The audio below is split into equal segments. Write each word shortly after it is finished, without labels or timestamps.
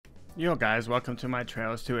Yo guys, welcome to my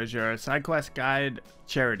Trails to Azure side quest guide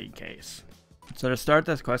charity case. So to start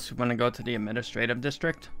this quest, we want to go to the administrative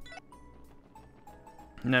district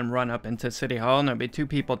and then run up into City Hall, and there'll be two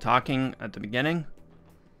people talking at the beginning.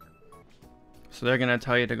 So they're going to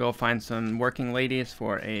tell you to go find some working ladies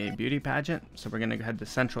for a beauty pageant. So we're going to head to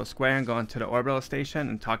Central Square and go into the orbital station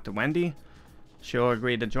and talk to Wendy. She'll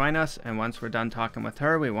agree to join us, and once we're done talking with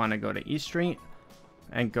her, we want to go to East Street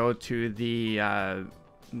and go to the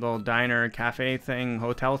little diner cafe thing,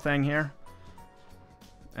 hotel thing here.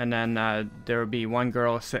 And then there will be one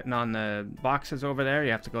girl sitting on the boxes over there.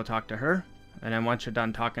 You have to go talk to her. And then once you're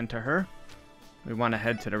done talking to her, we want to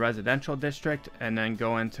head to the residential district and then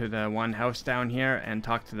go into the one house down here and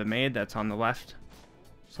talk to the maid that's on the left.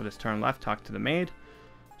 So just turn left, talk to the maid.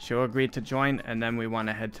 She'll agree to join, and then we want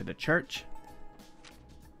to head to the church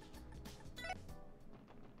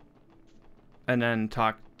and then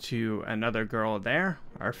talk to another girl there,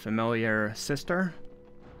 our familiar sister,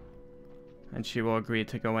 and she will agree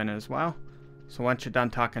to go in as well. So once you're done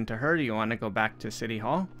talking to her, you want to go back to City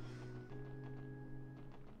Hall.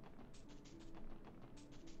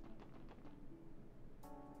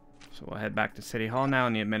 So we'll head back to City Hall now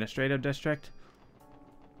in the administrative district.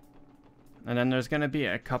 And then there's going to be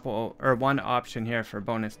a couple, or one option here for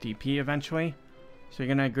bonus DP eventually. So you're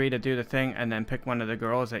going to agree to do the thing and then pick one of the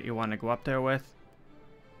girls that you want to go up there with.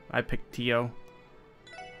 I picked Tio.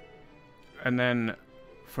 And then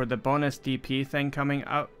for the bonus DP thing coming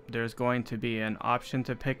up, there's going to be an option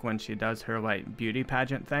to pick when she does her like beauty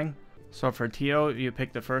pageant thing. So for Tio, you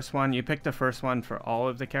pick the first one. You pick the first one for all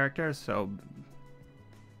of the characters. So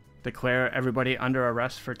declare everybody under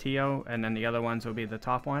arrest for Tio, and then the other ones will be the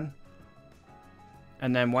top one.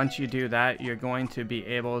 And then once you do that, you're going to be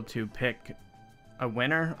able to pick a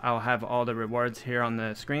winner. I'll have all the rewards here on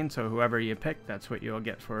the screen, so whoever you pick, that's what you'll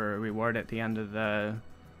get for a reward at the end of the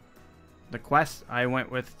quest. I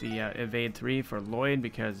went with the evade 3 for Lloyd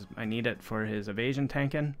because I need it for his evasion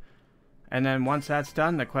tanking. And then once that's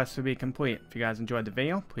done, the quest will be complete. If you guys enjoyed the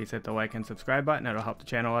video, please hit the like and subscribe button. It'll help the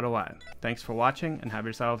channel out a lot. Thanks for watching, and have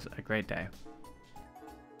yourselves a great day.